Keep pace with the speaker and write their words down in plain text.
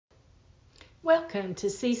Welcome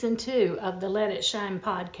to Season 2 of the Let It Shine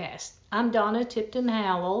podcast. I'm Donna Tipton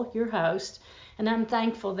Howell, your host, and I'm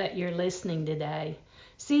thankful that you're listening today.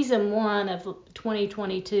 Season 1 of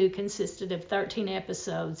 2022 consisted of 13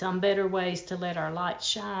 episodes on better ways to let our light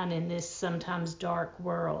shine in this sometimes dark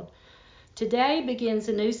world. Today begins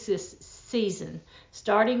a new season,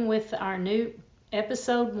 starting with our new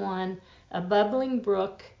Episode 1, A Babbling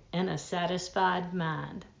Brook and a Satisfied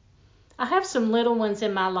Mind. I have some little ones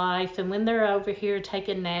in my life, and when they're over here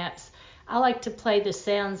taking naps, I like to play the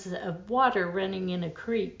sounds of water running in a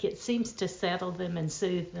creek. It seems to settle them and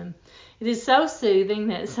soothe them. It is so soothing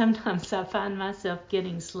that sometimes I find myself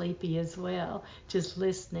getting sleepy as well, just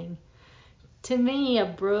listening. To me, a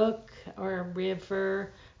brook or a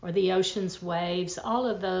river or the ocean's waves, all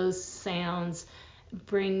of those sounds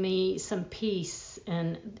bring me some peace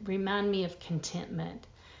and remind me of contentment.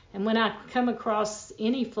 And when I come across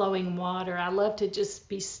any flowing water, I love to just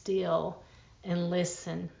be still and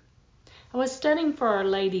listen. I was studying for our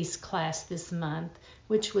ladies class this month,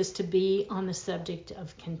 which was to be on the subject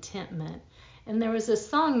of contentment. And there was a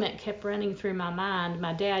song that kept running through my mind.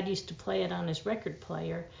 My dad used to play it on his record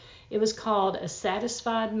player. It was called A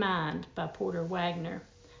Satisfied Mind by Porter Wagoner.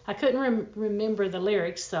 I couldn't remember the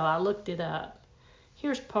lyrics, so I looked it up.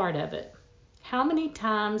 Here's part of it. How many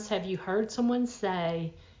times have you heard someone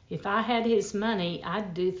say, "If I had his money,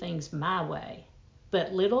 I'd do things my way"?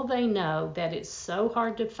 But little they know that it's so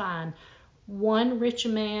hard to find one rich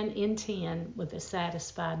man in 10 with a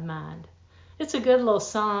satisfied mind. It's a good little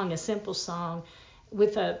song, a simple song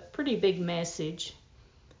with a pretty big message.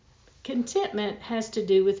 Contentment has to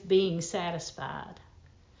do with being satisfied.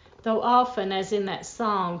 Though often, as in that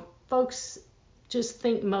song, folks just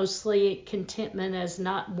think mostly contentment as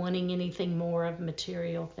not wanting anything more of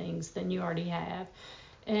material things than you already have.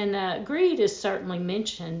 And greed is certainly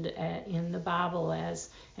mentioned in the Bible as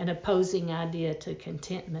an opposing idea to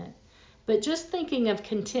contentment. But just thinking of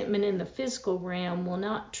contentment in the physical realm will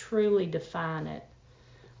not truly define it.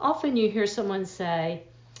 Often you hear someone say,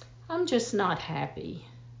 "I'm just not happy,"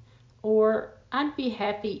 or "I'd be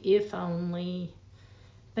happy if only."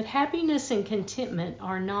 But happiness and contentment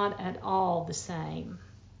are not at all the same.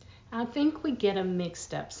 I think we get them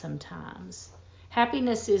mixed up sometimes.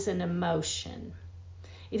 Happiness is an emotion.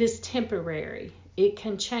 It is temporary. It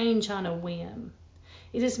can change on a whim.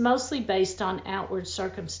 It is mostly based on outward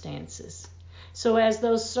circumstances. So as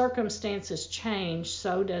those circumstances change,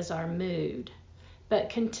 so does our mood.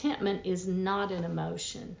 But contentment is not an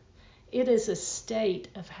emotion. It is a state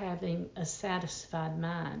of having a satisfied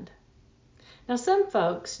mind. Now, some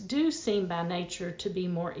folks do seem by nature to be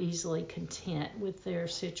more easily content with their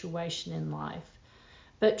situation in life.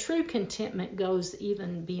 But true contentment goes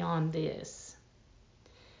even beyond this.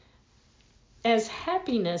 As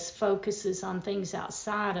happiness focuses on things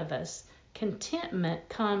outside of us, contentment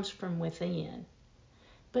comes from within,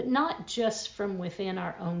 but not just from within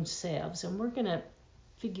our own selves. And we're going to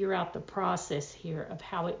figure out the process here of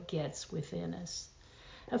how it gets within us.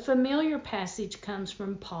 A familiar passage comes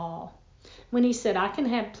from Paul when he said, "I can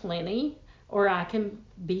have plenty or I can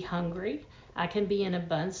be hungry. I can be in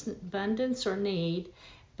abundance or need,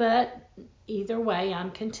 but either way,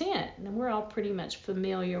 I'm content." And we're all pretty much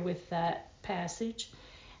familiar with that passage.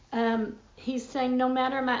 He's saying no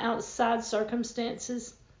matter my outside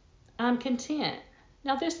circumstances, I'm content.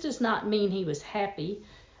 Now, this does not mean he was happy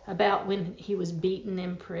about when he was beaten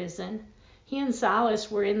in prison. He and Silas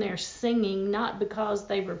were in there singing not because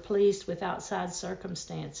they were pleased with outside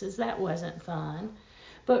circumstances. That wasn't fun.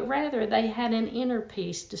 But rather they had an inner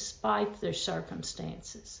peace despite their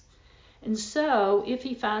circumstances. And so, if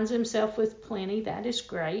he finds himself with plenty, that is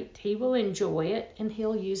great. He will enjoy it, and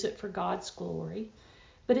he'll use it for God's glory.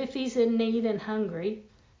 But if he's in need and hungry,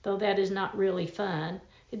 though that is not really fun,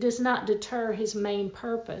 it does not deter his main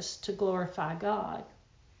purpose to glorify God.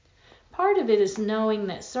 Part of it is knowing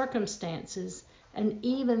that circumstances, and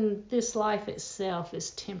even this life itself,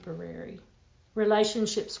 is temporary.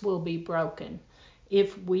 Relationships will be broken.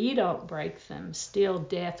 If we don't break them, still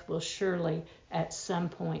death will surely at some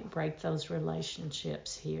point break those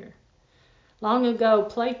relationships here. Long ago,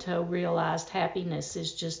 Plato realized happiness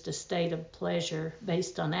is just a state of pleasure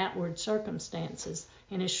based on outward circumstances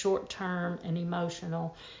and is short-term and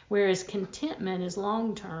emotional, whereas contentment is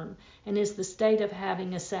long-term and is the state of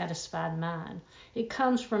having a satisfied mind. It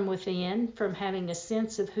comes from within, from having a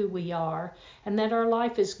sense of who we are and that our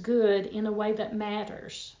life is good in a way that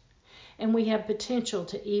matters. And we have potential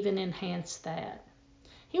to even enhance that.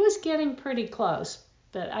 He was getting pretty close,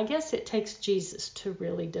 but I guess it takes Jesus to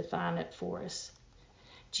really define it for us.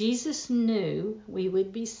 Jesus knew we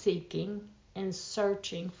would be seeking and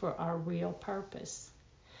searching for our real purpose.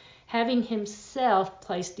 Having himself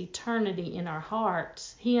placed eternity in our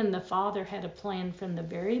hearts, he and the Father had a plan from the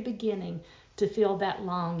very beginning to fill that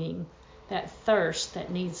longing, that thirst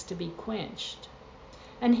that needs to be quenched.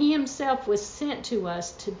 And he himself was sent to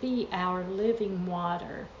us to be our living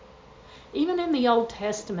water. Even in the Old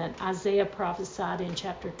Testament, Isaiah prophesied in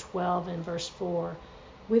chapter 12 and verse 4,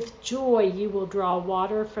 "With joy you will draw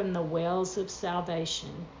water from the wells of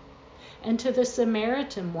salvation." And to the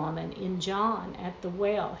Samaritan woman in John at the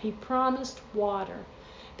well, he promised water,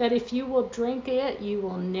 that if you will drink it, you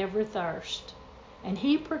will never thirst. And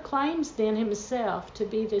he proclaims then himself to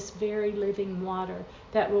be this very living water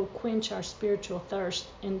that will quench our spiritual thirst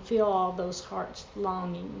and fill all those heart's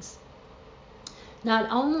longings. Not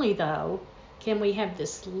only, though, can we have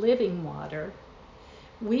this living water,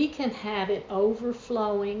 we can have it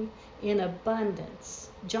overflowing in abundance.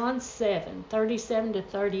 John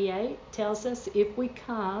 7:37-38 tells us if we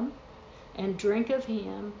come and drink of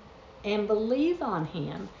him and believe on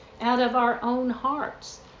him, out of our own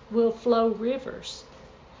hearts will flow rivers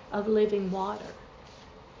of living water.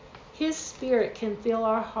 His Spirit can fill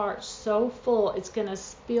our hearts so full it's going to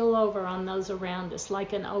spill over on those around us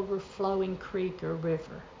like an overflowing creek or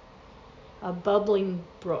river, a bubbling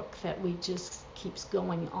brook that we just keeps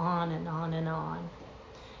going on and on and on.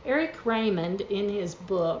 Eric Raymond, in his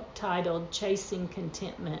book titled Chasing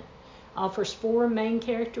Contentment, offers 4 main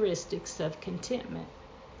characteristics of contentment.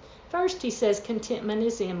 First, he says contentment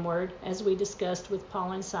is inward, as we discussed with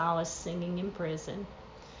Paul and Silas singing in prison.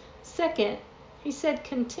 Second, he said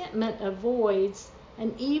contentment avoids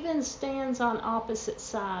and even stands on opposite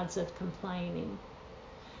sides of complaining.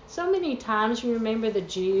 So many times, you remember the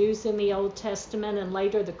Jews in the Old Testament and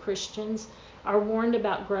later the Christians are warned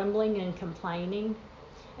about grumbling and complaining,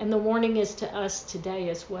 and the warning is to us today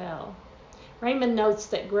as well. Raymond notes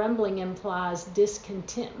that grumbling implies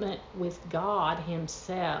discontentment with God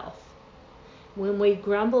himself. When we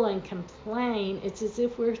grumble and complain, it's as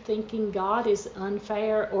if we're thinking God is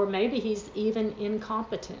unfair or maybe he's even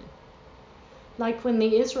incompetent. Like when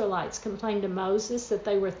the Israelites complained to Moses that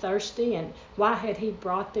they were thirsty and why had he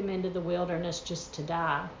brought them into the wilderness just to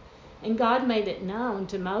die. And God made it known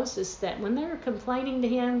to Moses that when they were complaining to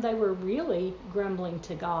him, they were really grumbling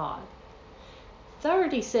to God.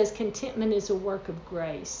 Third, he says contentment is a work of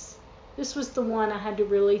grace. This was the one I had to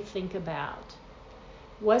really think about.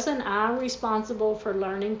 Wasn't I responsible for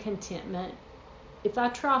learning contentment? If I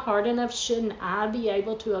try hard enough, shouldn't I be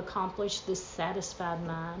able to accomplish this satisfied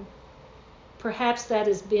mind? Perhaps that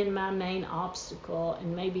has been my main obstacle,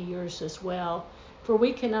 and maybe yours as well, for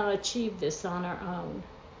we cannot achieve this on our own.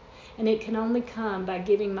 And it can only come by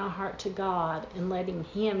giving my heart to God and letting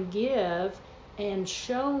him give and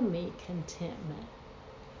show me contentment.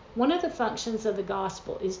 One of the functions of the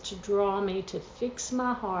gospel is to draw me to fix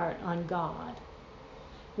my heart on God.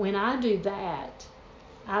 When I do that,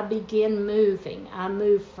 I begin moving. I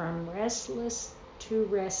move from restless to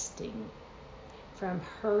resting, from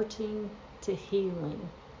hurting to healing,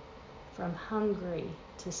 from hungry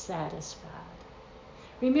to satisfied.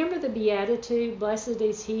 Remember the Beatitude, "Blessed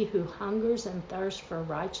is he who hungers and thirsts for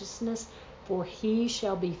righteousness, for he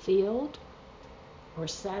shall be filled," or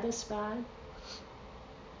satisfied.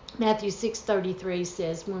 Matthew 6:33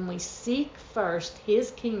 says, "When we seek first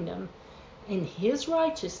his kingdom and his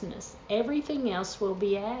righteousness, everything else will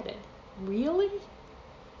be added." Really?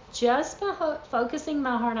 Just by focusing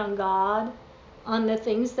my heart on God, on the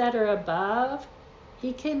things that are above,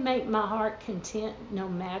 he can make my heart content no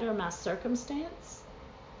matter my circumstance?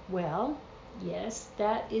 Well, yes,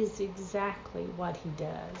 that is exactly what he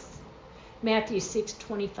does. Matthew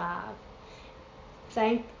 6:25.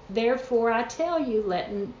 Therefore I tell you, let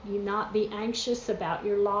you not be anxious about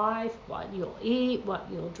your life, what you'll eat, what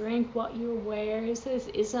you'll drink, what you'll wear. He says,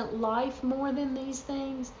 isn't life more than these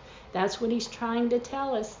things? That's what he's trying to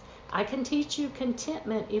tell us. I can teach you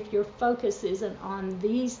contentment if your focus isn't on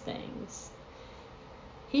these things.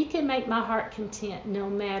 He can make my heart content no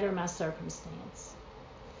matter my circumstance.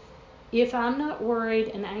 If I'm not worried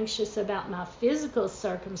and anxious about my physical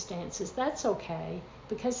circumstances, that's okay,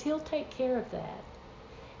 because he'll take care of that.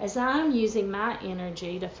 As I'm using my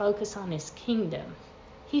energy to focus on his kingdom,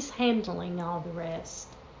 he's handling all the rest.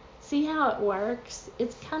 See how it works?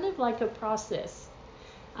 It's kind of like a process.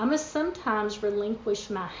 I must sometimes relinquish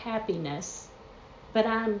my happiness, but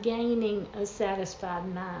I'm gaining a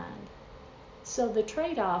satisfied mind. So the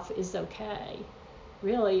trade-off is okay.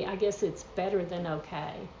 Really, I guess it's better than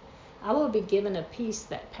okay. I will be given a peace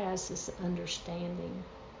that passes understanding.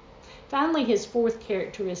 Finally, his fourth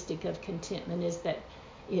characteristic of contentment is that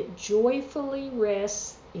it joyfully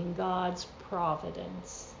rests in God's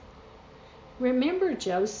providence. Remember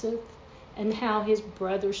Joseph and how his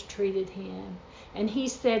brothers treated him. And he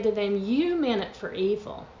said to them, "You meant it for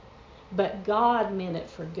evil, but God meant it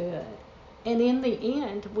for good." And in the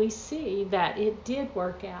end, we see that it did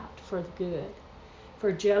work out for the good,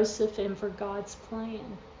 for Joseph and for God's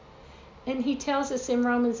plan. And he tells us in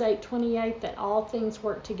Romans 8:28 that all things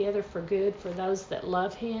work together for good for those that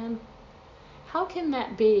love him. How can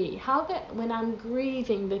that be? How that when I'm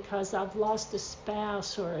grieving because I've lost a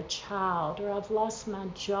spouse or a child, or I've lost my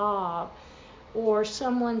job, or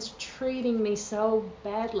someone's treating me so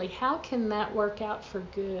badly, how can that work out for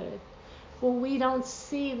good? Well, we don't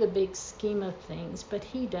see the big scheme of things, but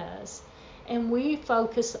he does. And we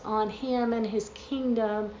focus on him and his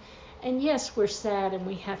kingdom. And yes, we're sad and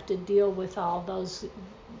we have to deal with all those,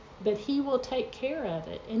 but he will take care of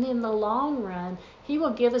it. And in the long run, he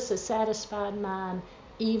will give us a satisfied mind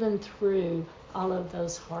even through all of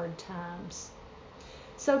those hard times.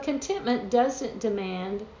 So contentment doesn't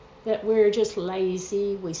demand that we're just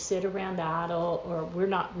lazy, we sit around idle, or we're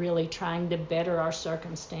not really trying to better our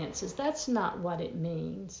circumstances. That's not what it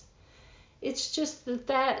means. It's just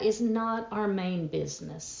that is not our main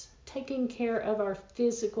business. Taking care of our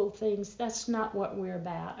physical things, that's not what we're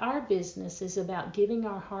about. Our business is about giving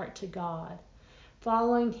our heart to God,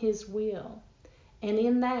 following his will, and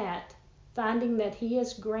in that, finding that he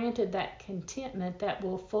has granted that contentment that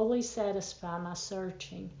will fully satisfy my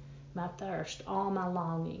searching, my thirst, all my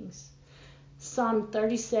longings. Psalm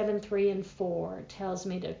 37:3-4 tells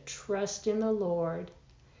me to trust in the Lord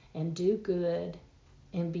and do good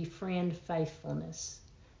and befriend faithfulness.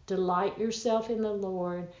 Delight yourself in the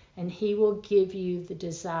Lord, and he will give you the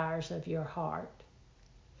desires of your heart.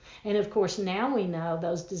 And of course, now we know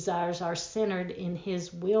those desires are centered in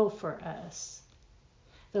his will for us.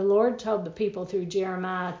 The Lord told the people through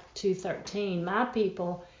Jeremiah 2:13, "My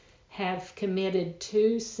people have committed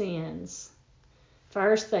two sins.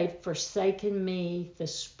 First, they've forsaken me, the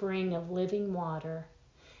spring of living water.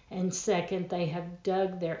 And second, they have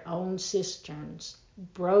dug their own cisterns,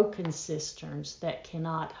 broken cisterns that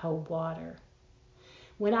cannot hold water."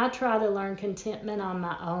 When I try to learn contentment on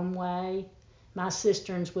my own way, my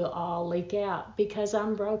cisterns will all leak out because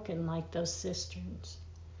I'm broken like those cisterns.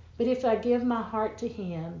 But if I give my heart to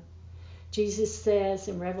him, Jesus says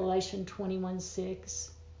in Revelation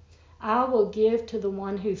 21:6, "I will give to the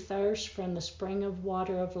one who thirsts from the spring of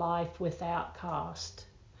water of life without cost."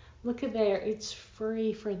 Look at there, it's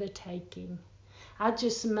free for the taking. I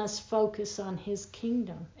just must focus on his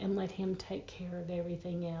kingdom and let him take care of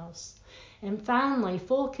everything else. And finally,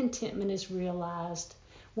 full contentment is realized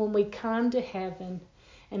when we come to heaven.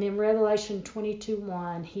 And in Revelation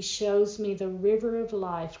 22:1, he shows me the river of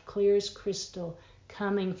life, clear as crystal,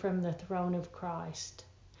 coming from the throne of Christ.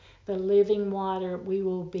 The living water, we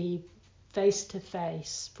will be face to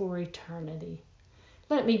face for eternity.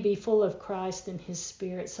 Let me be full of Christ and his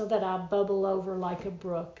Spirit so that I bubble over like a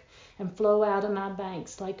brook and flow out of my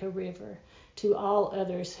banks like a river to all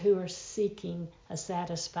others who are seeking a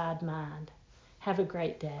satisfied mind. Have a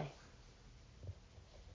great day.